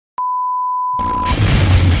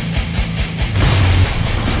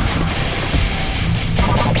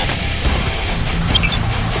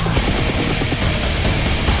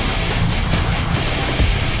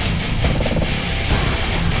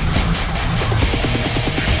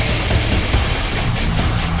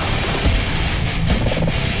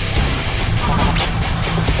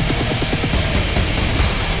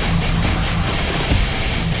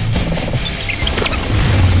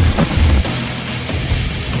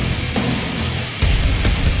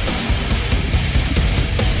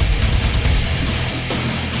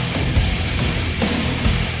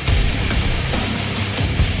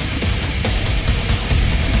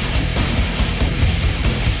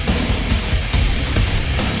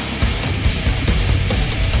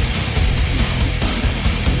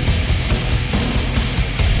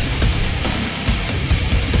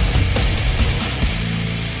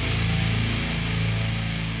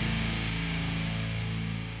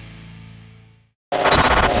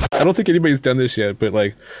I don't think anybody's done this yet, but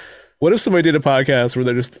like, what if somebody did a podcast where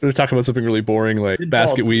they're talking about something really boring like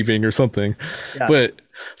basket weaving or something, Yeah. but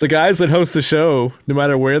the guys that host the show, no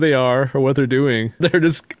matter where they are or what they're doing, they're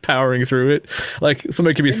just powering through it. Like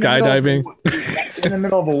somebody could be skydiving in the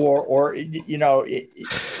middle of a war, or middle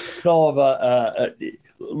of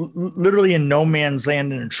literally in no man's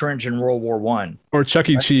land in a trench in World War One, or Chuck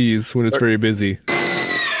E. Cheese when it's very busy.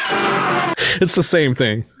 It's the same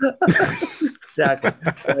thing. Exactly.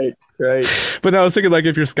 Right. But I was thinking, like,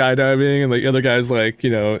 if you're skydiving and the other guy's like,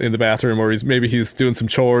 in the bathroom, or he's doing some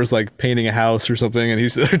chores, like painting a house or something, and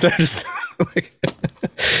he's just like,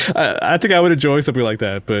 I think I would enjoy something like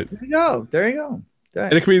that. But there you go.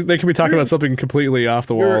 And they can be talking about something completely off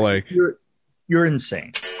the wall, like you're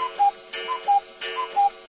insane.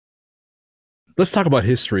 Let's talk about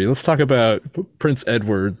history. Let's talk about Prince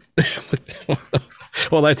Edward.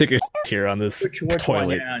 Well, I take a here on this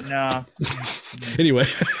toilet. No. Anyway.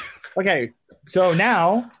 Okay, so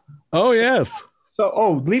now. Oh, yes.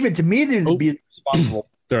 So, leave it to me to be responsible.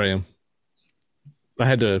 There I am. I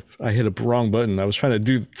hit a wrong button. I was trying to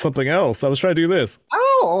do something else. I was trying to do this.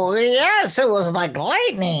 Oh, yes, it was like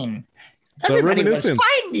lightning. So Everybody was reminiscence.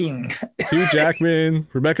 fighting. Hugh Jackman,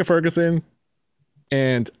 Rebecca Ferguson,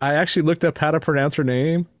 and I actually looked up how to pronounce her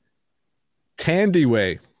name.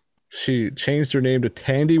 Thandiwe. She changed her name to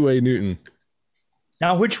Thandiwe Newton.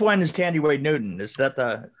 Now, which one is Thandiwe Newton? Is that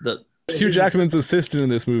the Hugh Jackman's assistant in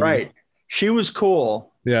this movie? Right. She was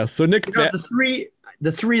cool. Yeah. So Nick,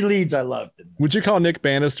 the three leads I loved. Would you call Nick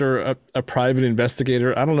Bannister a private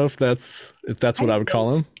investigator? I don't know if that's what I would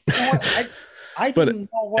call him. I but didn't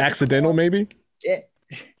know what accidental, maybe.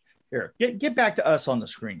 Here, get back to us on the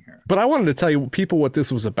screen here. But I wanted to tell you people what this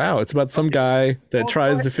was about. It's about some guy that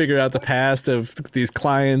tries to figure out the past of these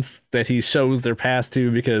clients that he shows their past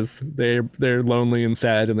to because they're lonely and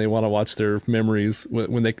sad and they want to watch their memories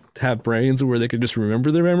when they have brains where they can just remember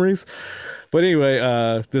their memories. But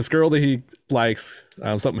anyway, this girl that he likes,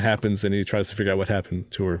 something happens and he tries to figure out what happened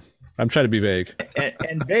to her. I'm trying to be vague.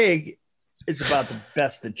 And vague is about the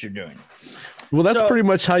best that you're doing. Well, that's pretty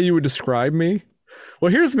much how you would describe me. Well,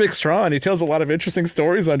 here's Mixtron. He tells a lot of interesting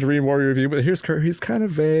stories on Dream Warrior Review, but here's Kurt. He's kind of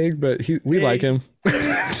vague, but we like him.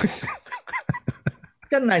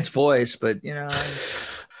 Got a nice voice, but you know.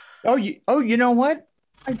 You know what?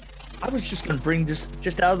 I was just going to bring this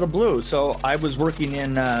just out of the blue. So I was working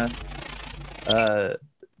in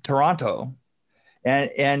Toronto,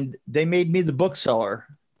 and they made me the bookseller.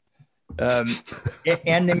 And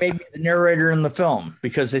they made me the narrator in the film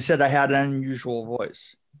because they said I had an unusual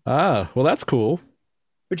voice. Ah, well, that's cool.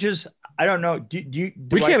 Which is, I don't know.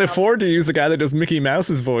 We can't afford to use the guy that does Mickey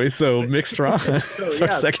Mouse's voice, so Mixtron is our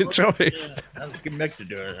second choice. Let's get Mick to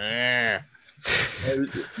do it.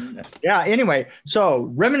 Yeah. Anyway,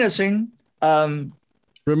 so reminiscing.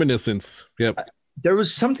 Reminiscence. Yep. There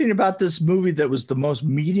was something about this movie that was the most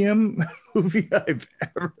medium movie I've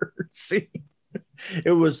ever seen.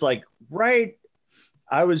 It was like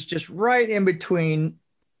I was just right in between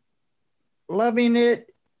loving it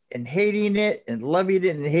and hating it and loving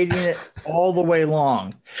it and hating it all the way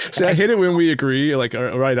long. See, I hate it when we agree, like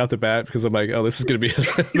right out the bat, because I'm like, oh, this is gonna be a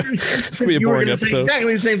boring episode.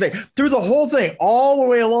 Exactly the same thing through the whole thing, all the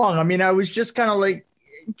way along. I mean, I was just kind of like,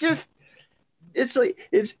 it's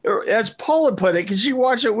as Paula put it, because she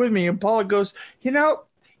watched it with me, and Paula goes,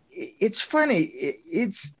 it's funny.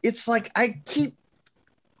 It's like I keep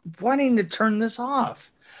wanting to turn this off.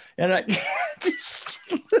 And I just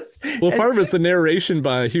well, part of it's the narration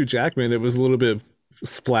by Hugh Jackman. It was a little bit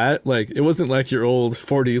flat. Like it wasn't like your old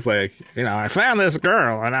 40s, like, I found this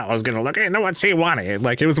girl and I was gonna look into what she wanted.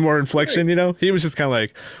 Like it was more inflection, He was just kind of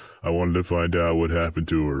like, I wanted to find out what happened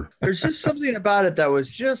to her. There's just something about it that was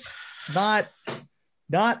just not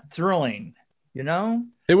thrilling,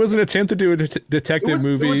 It was an attempt to do a detective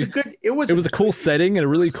movie. It was a cool setting and a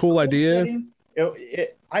really cool idea.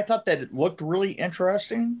 I thought that it looked really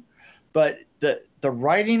interesting, but the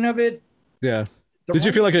writing of it. Yeah. Did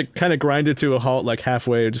you feel like it kind of grinded to a halt, like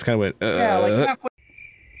halfway, or just kind of went? Yeah, like halfway.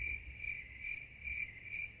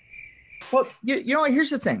 Well,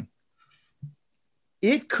 here's the thing.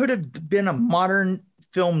 It could have been a modern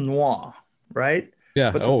film noir, right?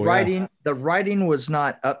 Yeah. But the writing was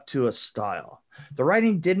not up to a style. The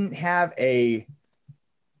writing didn't have a.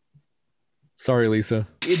 Sorry, Lisa.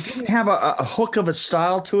 It didn't have a hook of a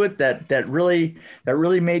style to it that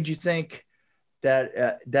really made you think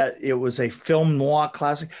that it was a film noir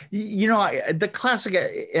classic. The classic,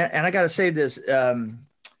 and I got to say this. What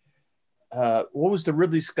was the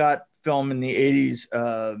Ridley Scott film in the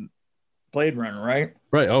 80s? Blade Runner, right?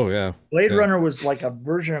 Right. Oh, yeah. Blade Runner was like a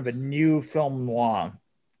version of a new film noir.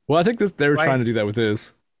 Well, I think they were trying to do that with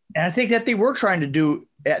this. And I think that they were trying to do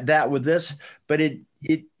that with this, but it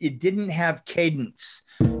didn't have cadence.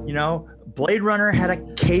 You know, Blade Runner had a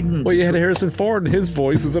cadence. Well, you had Harrison Ford, and his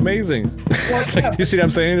voice is amazing. It's like, you see what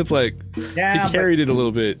I'm saying? It's like he carried it a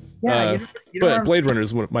little bit. Yeah, but Blade Runner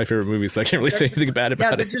is one of my favorite movies, so I can't really say anything bad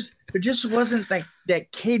about it. There just wasn't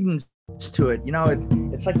that cadence to it. You know,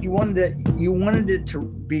 it's like you wanted it to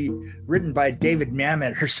be written by David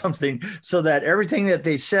Mamet or something, so that everything that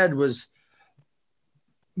they said was,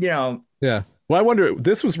 you know. Yeah. Well, I wonder,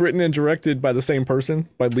 this was written and directed by the same person,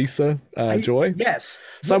 by Lisa Joy. Yes.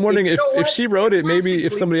 So I'm wondering if she wrote it, maybe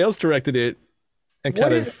if somebody else directed it, and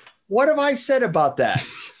what have I said about that?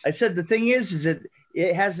 I said the thing is that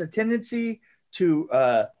it has a tendency to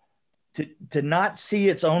not see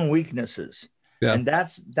its own weaknesses. Yeah. And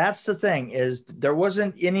that's the thing, is there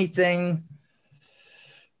wasn't anything.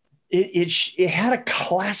 It had a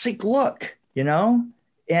classic look, you know,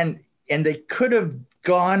 and they could have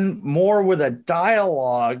gone more with a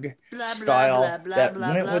dialogue style that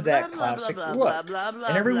went with that classic look.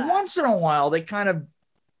 And every once in a while, they kind of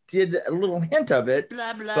did a little hint of it,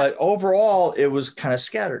 but overall, it was kind of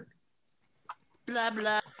scattered.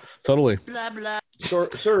 Totally.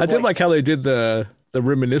 Sort of I did like how they did the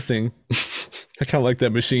reminiscing. I kind of like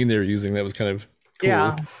that machine they were using. That was kind of cool.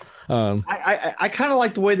 Yeah. I kind of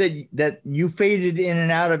like the way that you faded in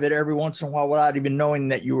and out of it every once in a while without even knowing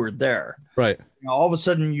that you were there. Right. You know, all of a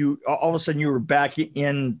sudden you were back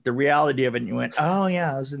in the reality of it, and you went, "Oh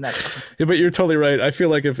yeah, I was in that." Yeah, but you're totally right. I feel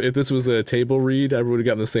like if this was a table read, I would have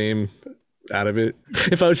gotten the same out of it.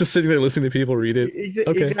 If I was just sitting there listening to people read it.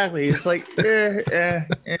 Okay. Exactly. It's like,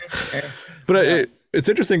 But it's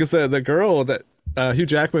interesting because the girl that Hugh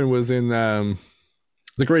Jackman was in The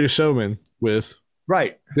Greatest Showman with.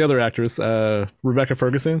 Right. The other actress, Rebecca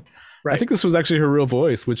Ferguson. Right. I think this was actually her real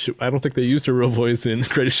voice, which I don't think they used her real voice in The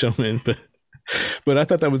Greatest Showman, but I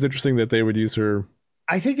thought that was interesting that they would use her.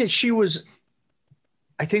 I think that she was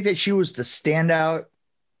the standout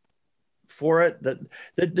for it.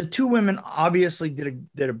 The two women obviously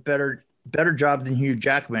did a better job than Hugh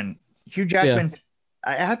Jackman. Hugh Jackman, yeah.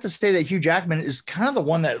 I have to say that Hugh Jackman is kind of the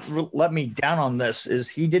one that let me down on this. Is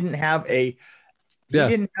he didn't have a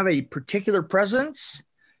particular presence.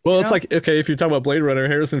 Well, it's like, okay, if you're talking about Blade Runner,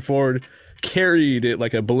 Harrison Ford carried it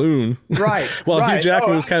like a balloon. Right. While Hugh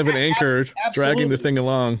Jackman was kind of an anchor dragging the thing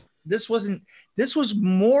along. This was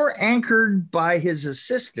more anchored by his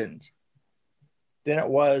assistant than it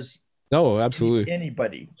was. Oh, absolutely.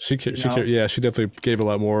 Anybody. She definitely gave a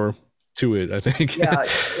lot more to it, I think. Yeah.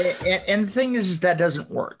 And the thing is that doesn't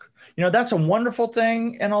work. You know, that's a wonderful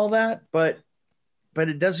thing and all that, but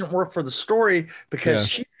it doesn't work for the story because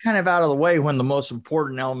she's kind of out of the way when the most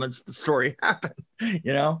important elements of the story happen,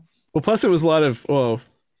 you know? Well, plus it was a lot of,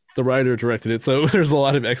 the writer directed it, so there's a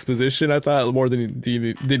lot of exposition, I thought, more than you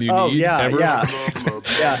need ever. Yeah.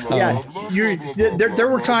 There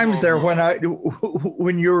were times there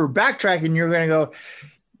when you were backtracking, you're going to go,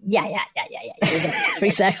 yeah.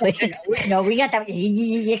 Exactly. No, we got that.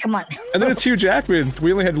 Yeah, come on. And then it's Hugh Jackman.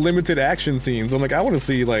 We only had limited action scenes. I'm like, I want to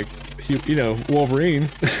see Wolverine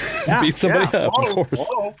beat somebody up. Of course.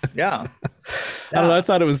 Yeah. I don't know. I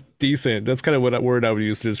thought it was decent. That's kind of what word I would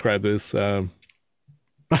use to describe this. I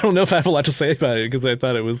don't know if I have a lot to say about it because I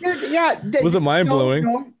thought it was wasn't mind blowing.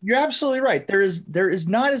 No, you're absolutely right. There is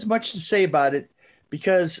not as much to say about it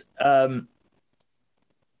because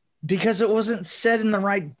it wasn't said in the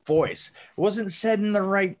right voice. It wasn't said in the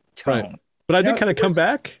right tone. Right. But I did kind of come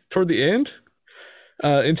back toward the end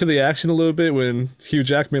into the action a little bit when Hugh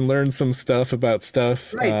Jackman learned some stuff about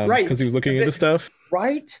stuff. Right. Because he was looking into stuff.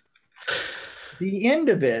 Right. The end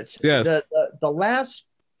of it. Yes. The last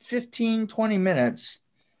 15, 20 minutes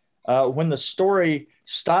when the story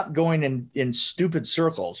stopped going in stupid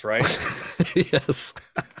circles, right? Yes.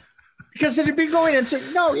 Because it had been going in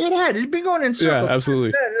circles. No, it had been going in circles. Yeah,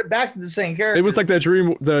 absolutely. Back to the same character. It was like that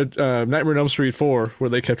dream, the Nightmare on Elm Street 4, where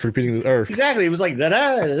they kept repeating the Earth. Exactly. It was like,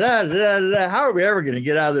 da-da-da-da-da-da. How are we ever going to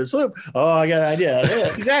get out of this loop? Oh, I got an idea.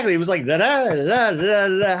 Exactly. It was like,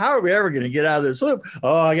 da-da-da-da-da-da. How are we ever going to get out of this loop?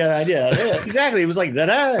 Oh, I got an idea. Exactly. It was like,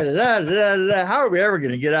 da-da-da-da-da-da. How are we ever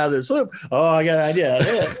going to get out of this loop? Oh, I got an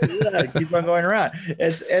idea. Keep on going around.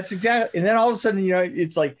 It's exactly. And then all of a sudden, you know,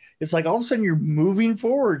 it's like all of a sudden you're moving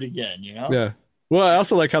forward again. You know? Yeah. Well, I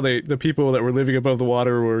also like how the people that were living above the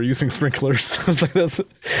water were using sprinklers. I was like,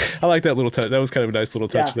 I like that little touch. That was kind of a nice little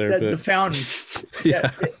touch there. The fountain. Yeah.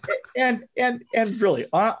 And really,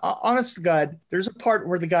 honest to God, there's a part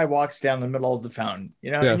where the guy walks down the middle of the fountain, you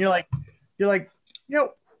know, and you're like, you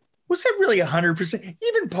know, was it really 100%?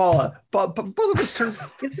 Even Paula, both of us terms,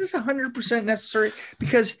 is this 100% necessary?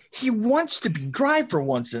 Because he wants to be dry for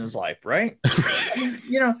once in his life, right? I mean,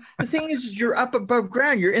 the thing is, you're up above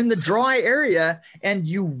ground, you're in the dry area, and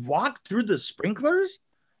you walk through the sprinklers.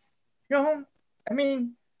 I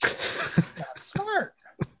mean, not smart.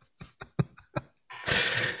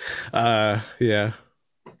 Yeah.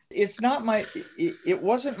 It's not it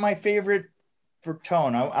wasn't my favorite for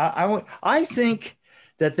tone. I think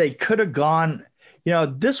that they could have gone,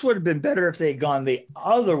 this would have been better if they had gone the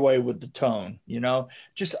other way with the tone,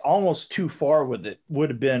 just almost too far with it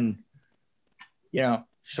would have been,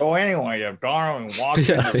 so anyway, you've gone and walked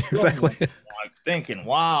in the exactly. Like thinking,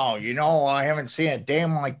 wow, I haven't seen a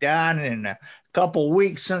dame like that in a couple of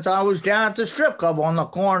weeks since I was down at the strip club on the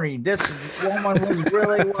corner. This woman was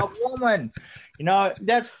really a woman.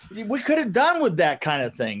 We could have done with that kind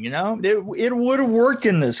of thing. It would have worked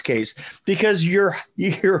in this case because you're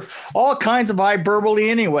all kinds of hyperbole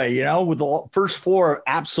anyway. With the first floor of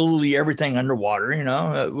absolutely everything underwater.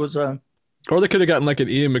 It was a. Or they could have gotten like an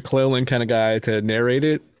Ian McClellan kind of guy to narrate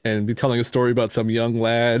it and be telling a story about some young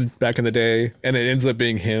lad back in the day, and it ends up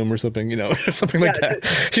being him or something, or something like that.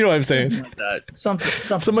 You know what I'm saying? Something like that.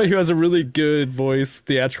 Something. Somebody who has a really good voice,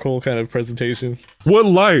 theatrical kind of presentation. What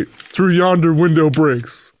light through yonder window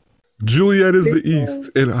breaks? Juliet is the east,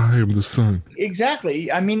 and I am the sun.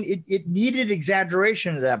 Exactly. I mean, it needed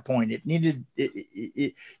exaggeration at that point. It needed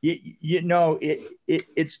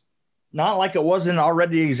it's not like it wasn't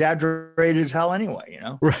already exaggerated as hell anyway.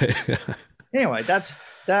 Right. Anyway, that's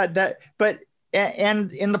that. But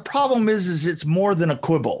and the problem is it's more than a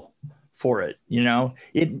quibble for it.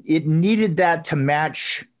 It needed that to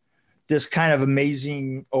match this kind of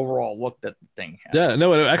amazing overall look that the thing had. Yeah,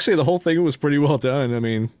 no, actually the whole thing was pretty well done. I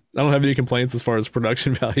mean, I don't have any complaints as far as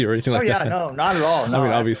production value or anything like that. No, not at all. No, I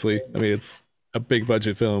mean, obviously, it's a big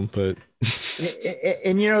budget film, but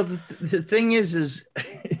and the thing is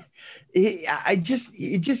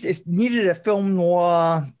it needed a film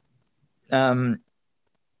noir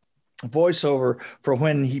voiceover for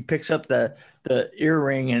when he picks up the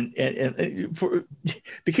earring and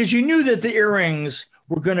because you knew that the earrings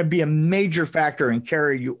were going to be a major factor and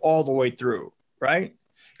carry you all the way through, right?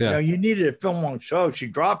 Yeah. You needed a film on show. She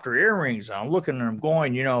dropped her earrings. I'm looking at them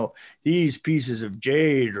going, these pieces of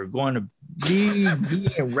jade are going to be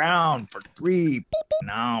around for 3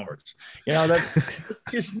 hours. That's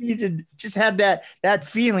just had that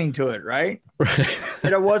feeling to it, right? Right.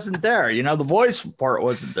 And it wasn't there. The voice part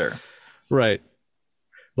wasn't there. Right.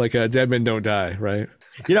 Like Dead Men Don't Die, right?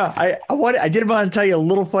 I did want to tell you a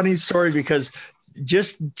little funny story because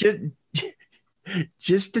just to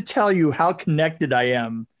tell you how connected I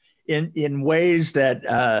am in ways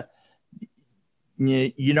that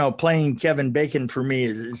playing Kevin Bacon for me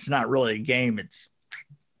it's not really a game. It's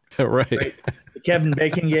right. The Kevin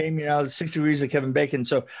Bacon game, 6 Degrees of Kevin Bacon.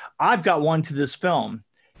 So I've got one to this film.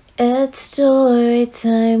 It's story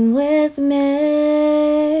time with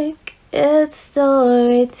Mick. It's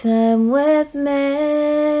story time with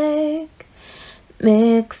Mick.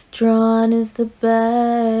 Mick Strawn is the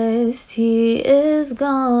best. He is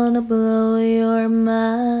gonna blow your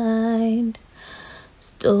mind.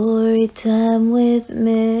 Story time with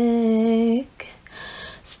Mick.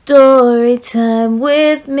 Story time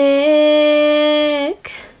with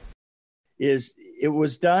Mick. It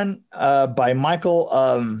was done by Michael.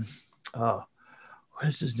 What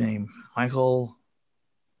is his name? Michael.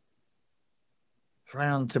 Right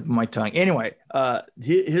on the tip of my tongue. Anyway,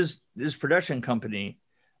 his production company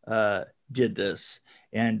did this,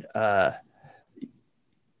 and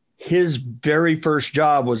his very first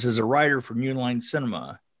job was as a writer for New Line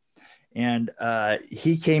Cinema, and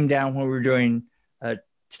he came down when we were doing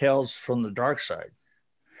Tales from the Dark Side,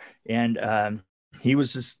 and he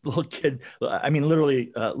was this little kid. I mean,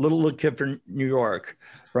 literally, little kid from New York,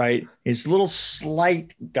 right? He's a little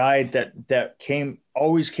slight guy that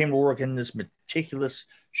always came to work in this meticulous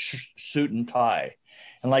suit and tie,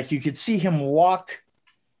 and like you could see him walk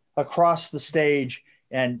across the stage,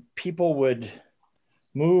 and people would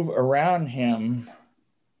move around him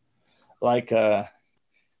like he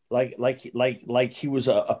was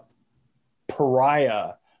a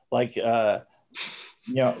pariah, like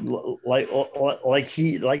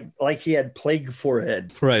he had plague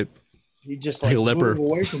forehead, right? He just like a moved leper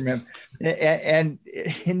away from him, and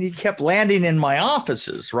he kept landing in my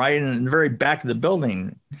offices, right in the very back of the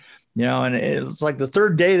building, and it's like the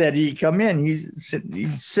third day that he come in, he's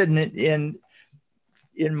sitting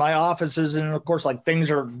in my offices, and of course, like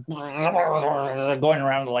things are going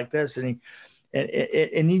around like this, and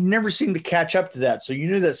he never seemed to catch up to that. So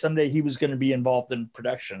you knew that someday he was going to be involved in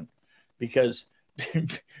production, because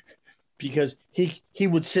because he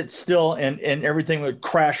would sit still and everything would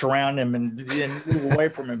crash around him and move away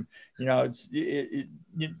from him. You know,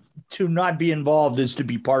 to not be involved is to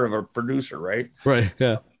be part of a producer, right? Right.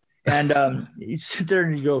 Yeah. And you sit there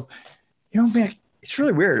and you go, you know, man, it's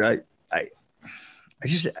really weird. I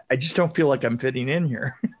just don't feel like I'm fitting in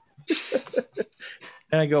here.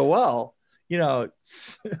 And I go, well, you know,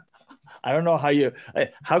 I don't know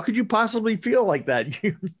how could you possibly feel like that?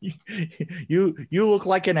 You look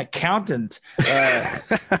like an accountant.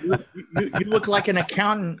 You look like an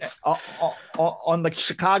accountant on the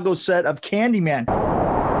Chicago set of Candyman.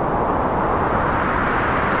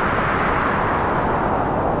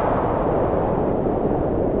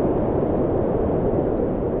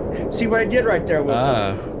 See what I did right there was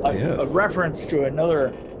a reference to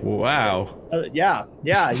another. Wow.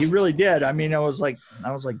 Yeah, he really did. I mean, I was like,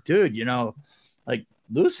 dude, you know, like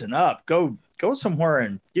loosen up, go somewhere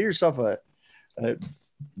and get yourself a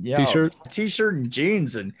t-shirt and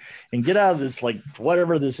jeans and get out of this, like,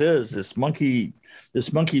 whatever this is, this monkey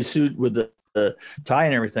suit with the tie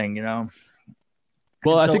and everything, you know.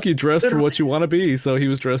 Well, I think he dressed for what you want to be, so he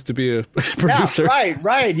was dressed to be a producer. Yeah,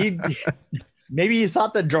 right. Maybe you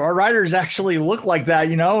thought the writers actually look like that,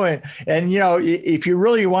 you know, and you know, if you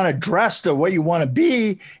really want to dress to what you want to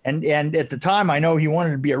be, and at the time I know he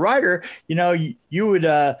wanted to be a writer, you know, you would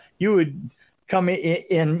come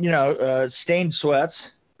in you know, stained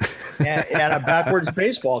sweats and a backwards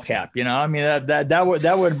baseball cap, you know. I mean, that would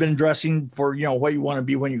have been dressing for, you know, what you want to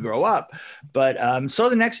be when you grow up. But so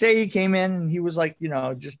the next day he came in and he was like, you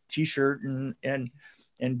know, just t-shirt and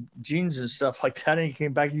jeans and stuff like that. And he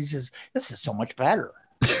came back and he says, this is so much better.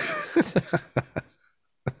 It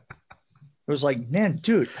was like, man,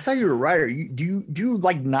 dude, I thought you were a writer. Do you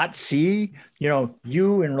like not see, you know,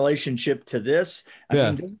 you in relationship to this? I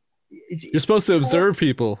mean, you're supposed to observe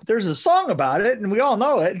people. There's a song about it and we all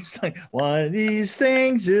know it. It's like, one of these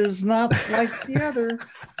things is not like the other.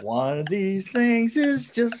 One of these things is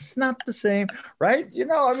just not the same. Right? You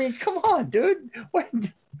know, I mean, come on, dude.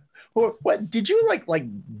 What did you like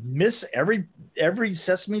miss every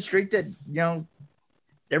Sesame Street that, you know,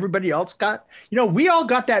 everybody else got? You know, we all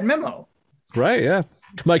got that memo. Right, yeah.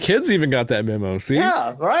 My kids even got that memo, see?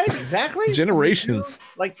 Yeah, right, exactly. Generations.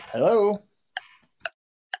 Like, hello.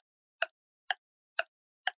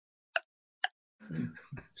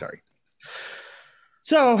 Sorry.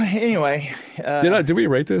 So anyway. Did we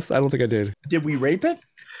rate this? I don't think I did. Did we rape it?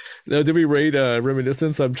 No, did we rate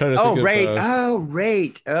Reminiscence? I'm trying to think of...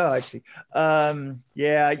 rate. Oh, I see.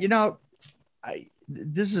 Yeah, you know, I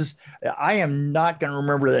am not going to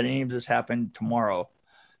remember that any of this happened tomorrow.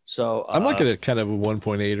 So I'm looking at kind of a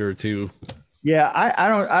 1.8 or a 2. Yeah,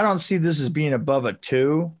 I don't see this as being above a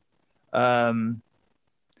 2.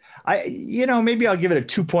 You know, maybe I'll give it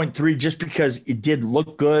a 2.3 just because it did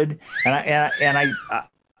look good, and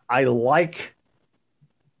I like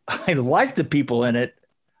the people in it.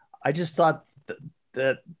 I just thought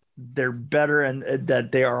that they're better, and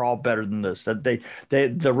that they are all better than this. That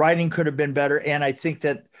the writing could have been better, and I think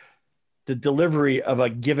that the delivery of a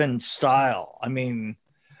given style. I mean,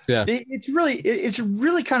 yeah, it's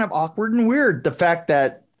really kind of awkward and weird. The fact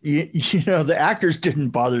that you know, the actors didn't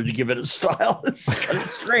bother to give it a style. It's kind of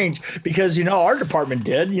strange because, you know, our department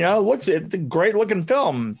did. You know, it's a great looking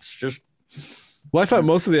film. It's just. Well, I thought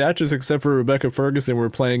most of the actors except for Rebecca Ferguson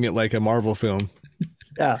were playing it like a Marvel film.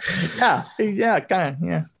 Yeah, kind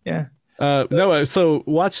of, yeah. No, so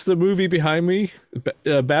watch the movie behind me,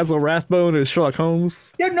 Basil Rathbone as Sherlock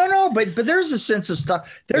Holmes. Yeah, no, but there's a sense of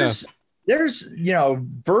stuff. There's you know,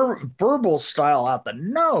 verbal style out the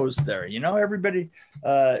nose there. You know, everybody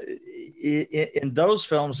in those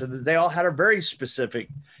films, they all had a very specific.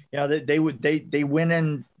 You know, they went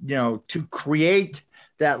in, you know, to create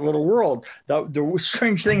that little world. The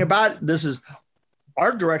strange thing about this is,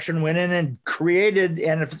 art direction went in and created,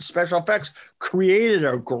 and special effects created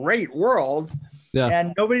a great world,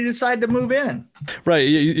 and nobody decided to move in. Right.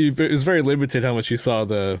 It was very limited how much you saw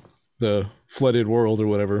the flooded world or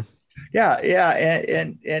whatever. Yeah.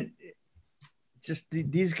 And just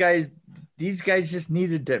these guys just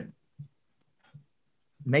needed to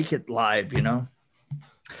make it live, you know?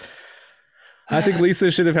 I think Lisa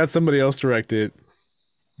should have had somebody else direct it.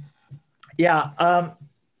 Yeah.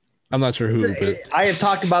 I'm not sure who. But. I have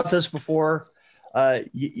talked about this before.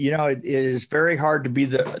 You know, it is very hard to be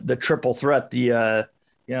the triple threat. The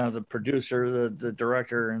you know, the producer, the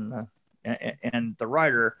director, and the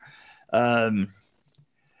writer,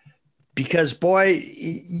 because boy,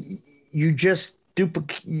 you just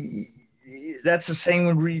duplicate. That's the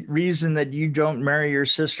same reason that you don't marry your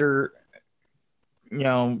sister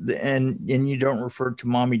and you don't refer to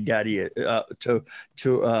mommy, daddy,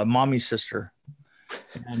 to mommy, sister,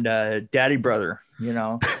 and daddy, brother,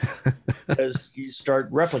 because you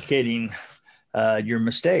start replicating your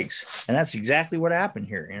mistakes, and that's exactly what happened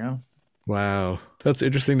here. Wow, that's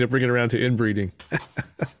interesting to bring it around to inbreeding.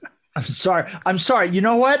 I'm sorry. You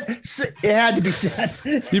know what? It had to be said.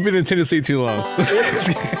 You've been in Tennessee too long.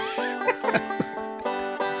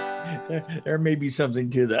 There may be something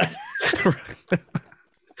to that.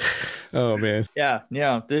 Oh man. Yeah.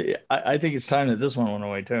 I think it's time that this one went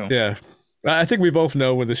away too. Yeah. I think we both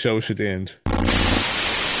know when the show should end.